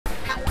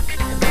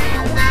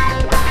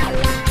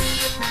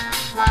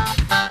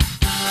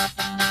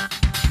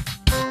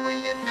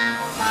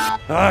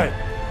Hi,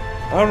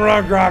 I'm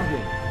Ron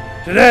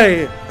Grogny.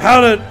 Today, how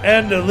to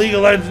end a League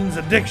of Legends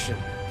addiction.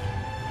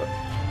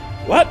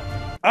 What?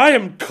 I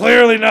am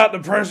clearly not the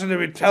person to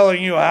be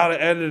telling you how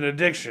to end an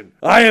addiction.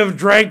 I have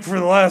drank for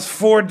the last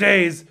 4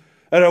 days,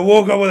 and I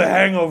woke up with a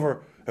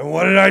hangover. And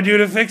what did I do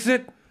to fix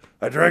it?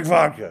 I drank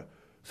vodka.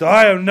 So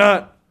I am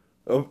not...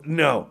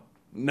 no,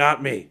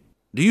 not me.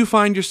 Do you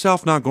find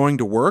yourself not going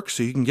to work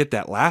so you can get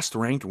that last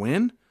ranked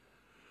win?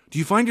 Do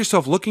you find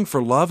yourself looking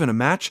for love in a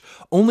match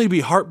only to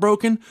be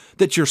heartbroken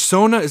that your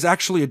Sona is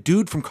actually a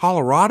dude from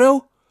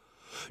Colorado?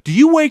 Do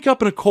you wake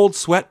up in a cold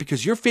sweat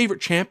because your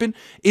favorite champion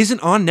isn't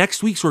on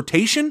next week's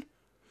rotation?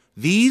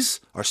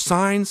 These are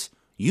signs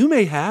you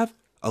may have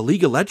a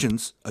League of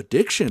Legends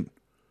addiction.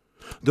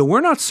 Though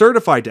we're not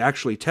certified to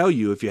actually tell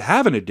you if you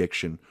have an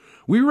addiction,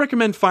 we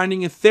recommend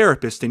finding a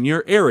therapist in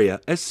your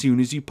area as soon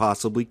as you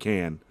possibly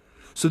can,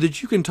 so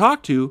that you can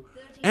talk to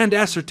and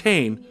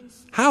ascertain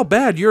how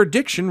bad your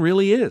addiction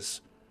really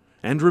is.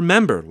 And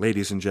remember,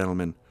 ladies and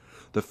gentlemen,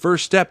 the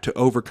first step to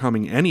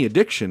overcoming any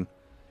addiction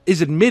is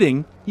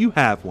admitting you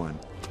have one.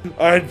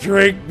 I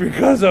drink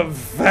because I'm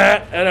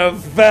fat, and I'm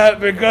fat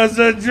because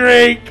I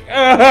drink.